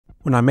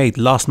When I made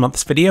last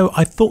month's video,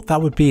 I thought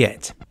that would be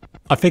it.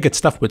 I figured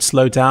stuff would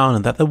slow down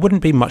and that there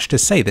wouldn't be much to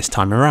say this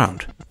time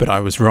around. But I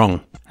was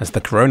wrong, as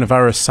the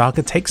coronavirus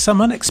saga takes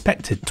some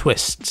unexpected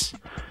twists.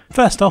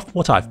 First off,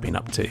 what I've been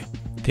up to.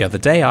 The other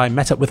day I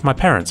met up with my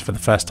parents for the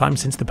first time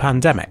since the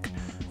pandemic.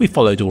 We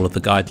followed all of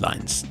the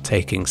guidelines,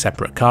 taking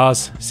separate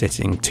cars,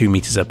 sitting 2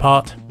 meters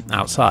apart,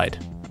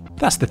 outside.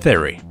 That's the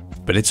theory,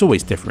 but it's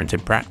always different in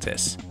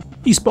practice.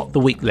 You spot the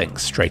weak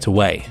links straight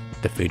away,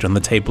 the food on the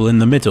table in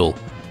the middle,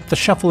 the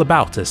shuffle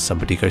about as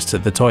somebody goes to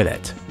the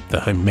toilet, the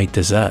homemade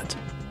dessert.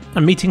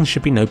 A meeting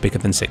should be no bigger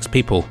than 6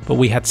 people, but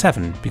we had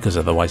 7 because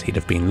otherwise he'd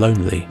have been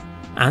lonely.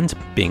 And,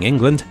 being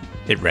England,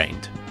 it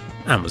rained.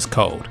 And was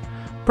cold.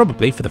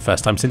 Probably for the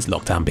first time since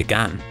lockdown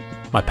began.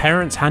 My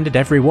parents handed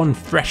everyone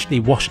freshly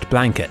washed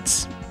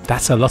blankets.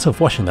 That's a lot of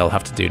washing they'll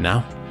have to do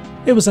now.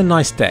 It was a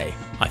nice day.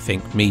 I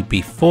think me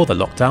before the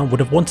lockdown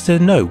would have wanted to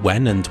know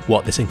when and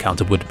what this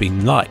encounter would have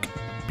been like.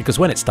 Because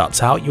when it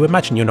starts out, you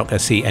imagine you're not going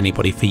to see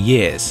anybody for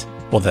years.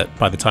 Or that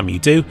by the time you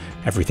do,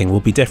 everything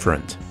will be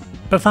different.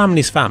 But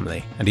family's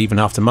family, and even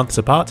after months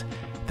apart,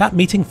 that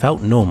meeting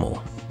felt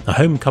normal, a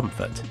home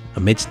comfort,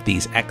 amidst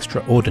these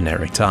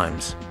extraordinary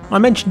times. I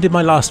mentioned in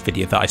my last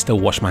video that I still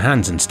wash my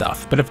hands and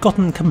stuff, but have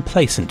gotten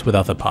complacent with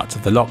other parts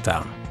of the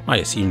lockdown. I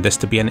assumed this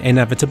to be an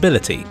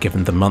inevitability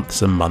given the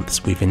months and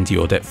months we've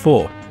endured it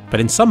for. But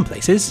in some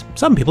places,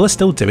 some people are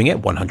still doing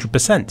it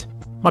 100%.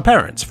 My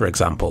parents, for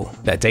example,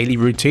 their daily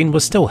routine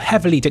was still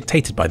heavily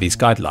dictated by these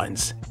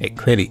guidelines. It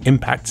clearly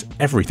impacts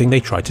everything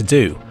they try to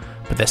do,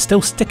 but they're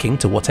still sticking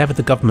to whatever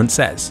the government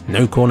says,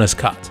 no corners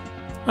cut.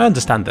 I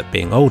understand that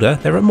being older,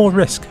 they're at more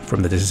risk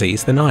from the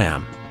disease than I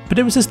am, but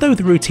it was as though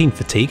the routine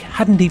fatigue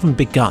hadn't even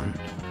begun.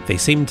 They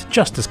seemed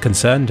just as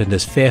concerned and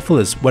as fearful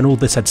as when all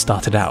this had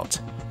started out.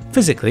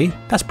 Physically,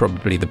 that's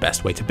probably the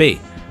best way to be.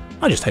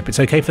 I just hope it's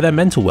okay for their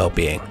mental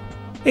well-being.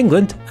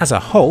 England, as a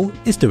whole,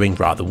 is doing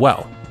rather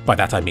well. By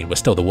that I mean we're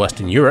still the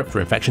worst in Europe for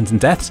infections and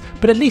deaths,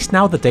 but at least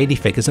now the daily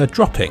figures are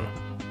dropping.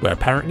 We're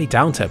apparently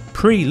down to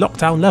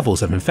pre-lockdown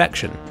levels of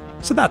infection,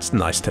 so that's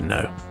nice to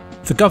know.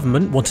 The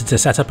government wanted to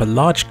set up a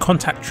large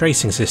contact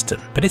tracing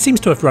system, but it seems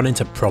to have run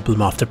into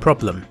problem after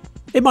problem.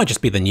 It might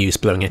just be the news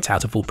blowing it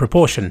out of all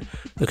proportion.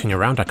 Looking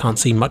around I can't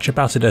see much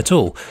about it at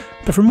all,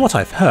 but from what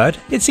I've heard,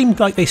 it seemed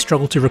like they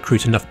struggled to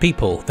recruit enough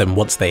people, then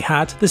once they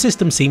had, the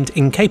system seemed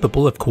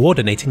incapable of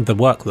coordinating the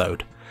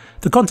workload.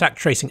 The contact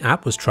tracing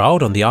app was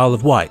trialled on the Isle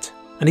of Wight,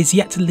 and is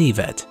yet to leave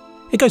it.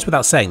 It goes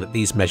without saying that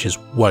these measures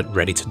weren't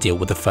ready to deal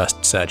with the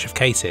first surge of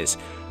cases,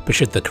 but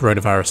should the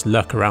coronavirus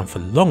lurk around for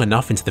long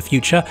enough into the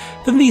future,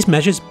 then these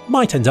measures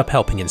might end up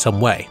helping in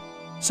some way.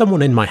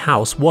 Someone in my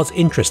house was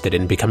interested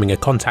in becoming a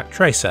contact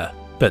tracer,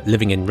 but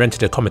living in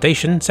rented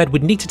accommodation said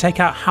we'd need to take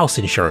out house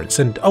insurance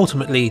and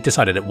ultimately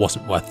decided it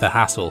wasn't worth the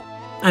hassle,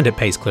 and it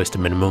pays close to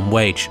minimum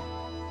wage.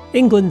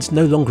 England's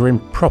no longer in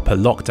proper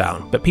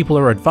lockdown, but people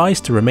are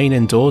advised to remain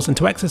indoors and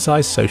to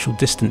exercise social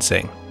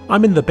distancing.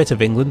 I'm in the bit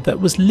of England that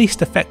was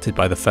least affected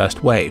by the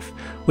first wave,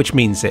 which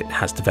means it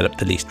has developed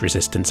the least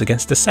resistance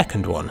against a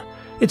second one.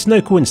 It's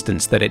no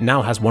coincidence that it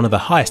now has one of the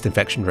highest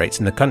infection rates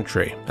in the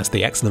country, as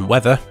the excellent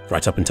weather,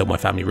 right up until my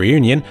family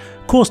reunion,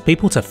 caused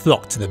people to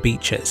flock to the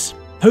beaches.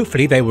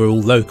 Hopefully they were all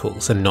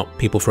locals and not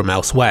people from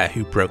elsewhere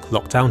who broke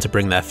lockdown to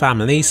bring their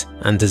families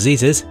and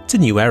diseases to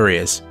new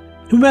areas.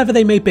 Whomever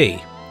they may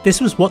be, this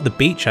was what the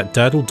beach at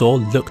Durdle Door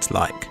looked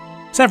like.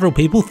 Several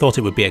people thought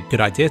it would be a good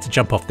idea to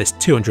jump off this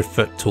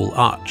 200-foot tall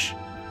arch.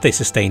 They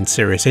sustained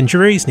serious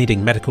injuries,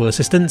 needing medical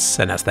assistance,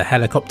 and as the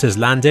helicopters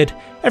landed,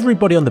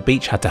 everybody on the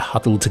beach had to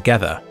huddle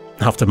together.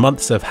 After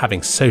months of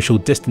having social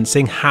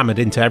distancing hammered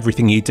into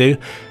everything you do,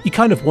 you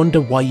kind of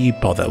wonder why you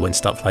bother when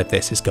stuff like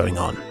this is going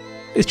on.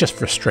 It's just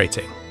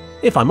frustrating.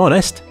 If I'm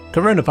honest,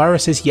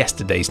 coronavirus is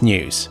yesterday's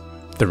news.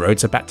 The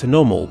roads are back to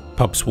normal,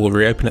 pubs will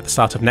reopen at the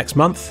start of next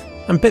month,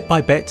 and bit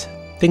by bit,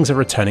 things are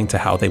returning to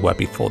how they were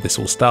before this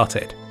all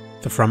started.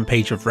 The front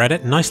page of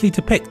Reddit nicely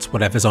depicts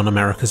whatever's on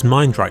America's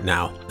mind right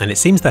now, and it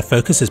seems their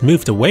focus has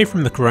moved away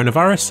from the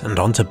coronavirus and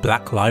onto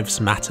Black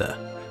Lives Matter.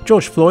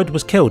 George Floyd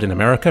was killed in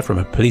America from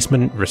a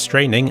policeman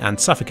restraining and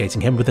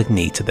suffocating him with a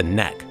knee to the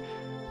neck.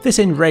 This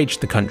enraged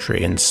the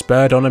country and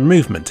spurred on a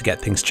movement to get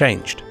things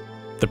changed.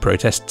 The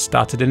protests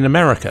started in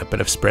America but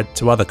have spread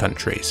to other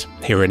countries.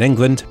 Here in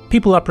England,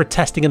 people are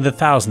protesting in the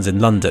thousands in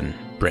London.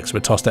 Bricks were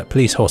tossed at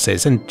police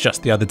horses, and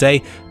just the other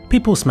day,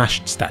 people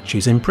smashed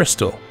statues in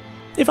Bristol.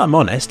 If I'm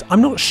honest,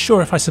 I'm not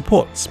sure if I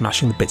support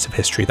smashing the bits of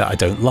history that I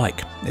don't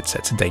like. It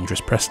sets a dangerous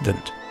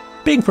precedent.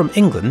 Being from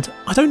England,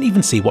 I don't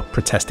even see what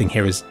protesting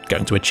here is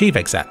going to achieve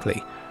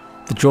exactly.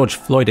 The George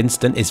Floyd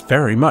incident is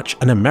very much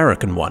an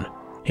American one.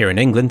 Here in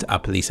England, our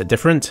police are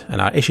different,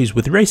 and our issues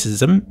with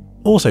racism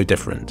also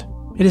different.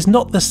 It is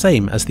not the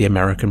same as the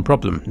American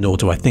problem, nor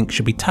do I think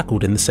should be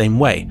tackled in the same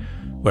way.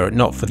 Were it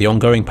not for the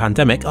ongoing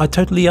pandemic, I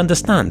totally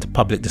understand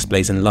public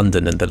displays in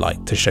London and the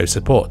like to show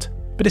support.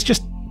 But it's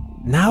just,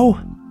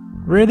 now?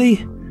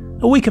 Really?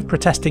 A week of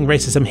protesting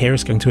racism here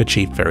is going to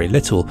achieve very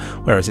little,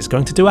 whereas it's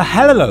going to do a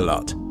hell of a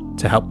lot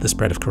to help the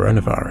spread of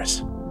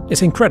coronavirus.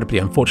 It's incredibly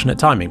unfortunate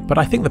timing, but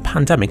I think the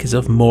pandemic is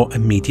of more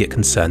immediate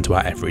concern to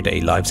our everyday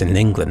lives in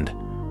England.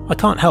 I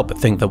can't help but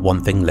think that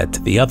one thing led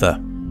to the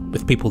other.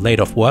 With people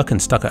laid off work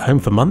and stuck at home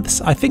for months,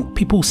 I think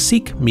people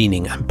seek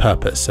meaning and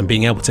purpose, and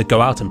being able to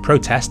go out and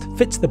protest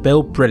fits the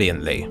bill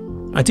brilliantly.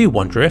 I do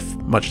wonder if,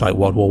 much like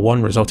World War I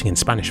resulting in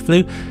Spanish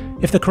flu,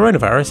 if the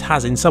coronavirus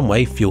has in some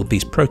way fueled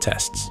these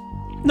protests.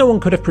 No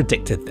one could have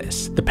predicted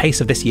this. The pace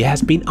of this year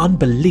has been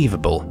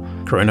unbelievable.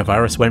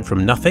 Coronavirus went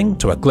from nothing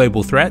to a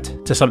global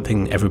threat, to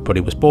something everybody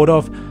was bored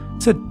of,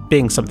 to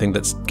being something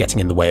that's getting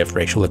in the way of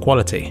racial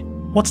equality.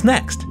 What's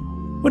next?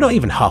 We're not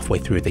even halfway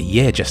through the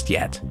year just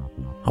yet.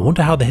 I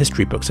wonder how the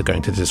history books are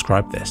going to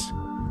describe this.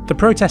 The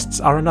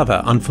protests are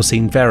another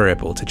unforeseen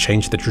variable to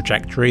change the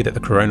trajectory that the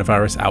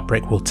coronavirus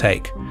outbreak will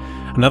take.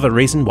 Another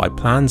reason why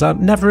plans are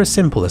never as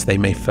simple as they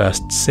may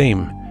first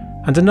seem.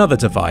 And another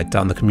divide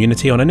down the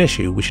community on an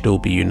issue we should all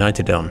be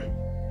united on.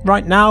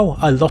 Right now,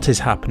 a lot is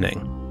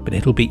happening, but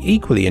it'll be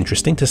equally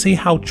interesting to see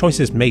how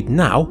choices made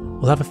now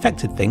will have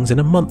affected things in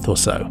a month or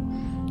so.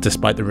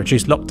 Despite the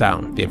reduced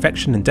lockdown, the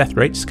infection and death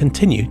rates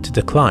continue to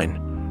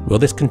decline. Will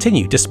this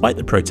continue despite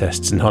the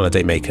protests and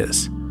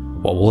holidaymakers?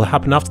 What will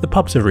happen after the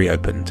pubs are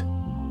reopened?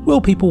 Will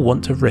people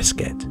want to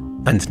risk it?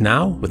 And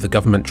now, with the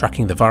government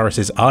tracking the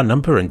virus's R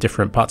number in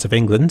different parts of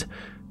England,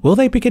 will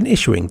they begin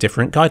issuing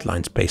different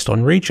guidelines based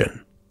on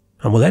region?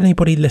 And will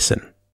anybody listen?